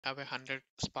Have 100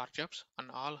 Spark jobs and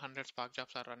all 100 Spark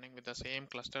jobs are running with the same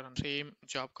cluster and same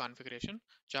job configuration.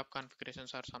 Job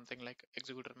configurations are something like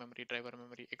executor memory, driver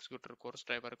memory, executor cores,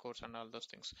 driver cores, and all those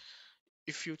things.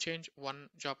 If you change one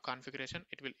job configuration,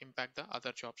 it will impact the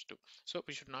other jobs too. So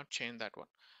we should not change that one.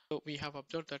 So we have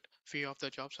observed that few of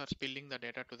the jobs are spilling the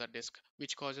data to the disk,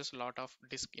 which causes a lot of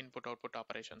disk input output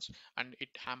operations, and it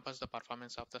hampers the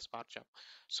performance of the Spark job.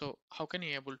 So how can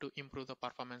you able to improve the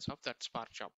performance of that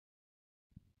Spark job?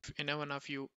 If any one of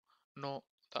you know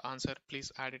the answer,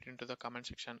 please add it into the comment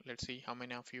section. Let's see how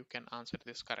many of you can answer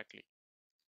this correctly.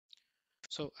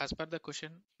 So as per the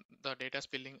question, the data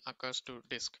spilling occurs to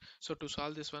disk. So to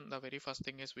solve this one, the very first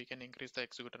thing is we can increase the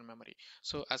executor memory.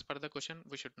 So as per the question,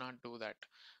 we should not do that.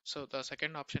 So the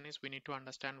second option is we need to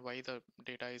understand why the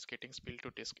data is getting spilled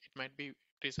to disk. It might be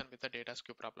reason with the data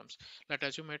skew problems. Let's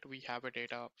assume that we have a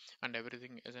data and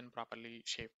everything isn't properly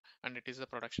shaped and it is a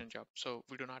production job. So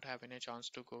we do not have any chance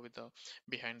to go with the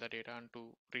behind the data and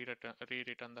to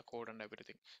rewritten the code and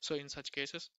everything. So in such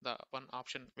cases, the one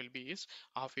option will be is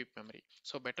off-heap memory.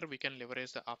 So better we can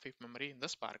leverage the off-heap memory in the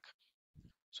Spark.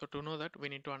 So to know that, we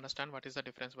need to understand what is the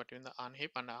difference between the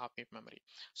on-heap and off-heap memory.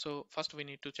 So first we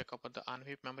need to check about the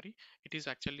on-heap memory. It is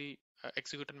actually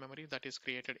executed memory that is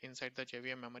created inside the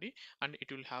JVM memory, and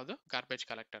it will have the garbage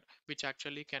collector, which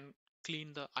actually can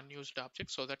clean the unused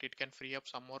objects so that it can free up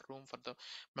some more room for the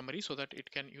memory so that it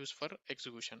can use for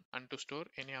execution and to store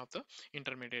any of the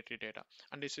intermediary data,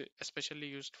 and is especially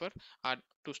used for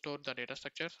to store the data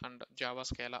structures and Java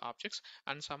Scala objects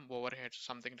and some overheads,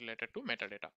 something related to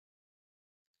metadata.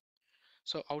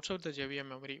 So outside the JVM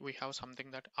memory, we have something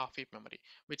that off-heap memory,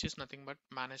 which is nothing but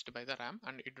managed by the RAM,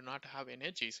 and it do not have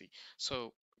any GC.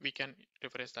 So we can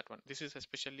refresh that one. This is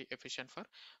especially efficient for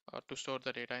to store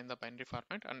the data in the binary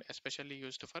format and especially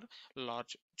used for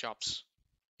large jobs.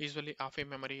 Usually off-heap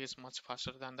memory is much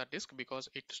faster than the disk because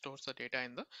it stores the data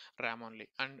in the RAM only,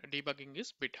 and debugging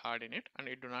is bit hard in it, and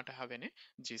it do not have any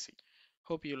GC.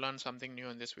 Hope you learned something new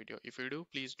in this video. If you do,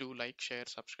 please do like, share,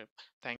 subscribe. Thank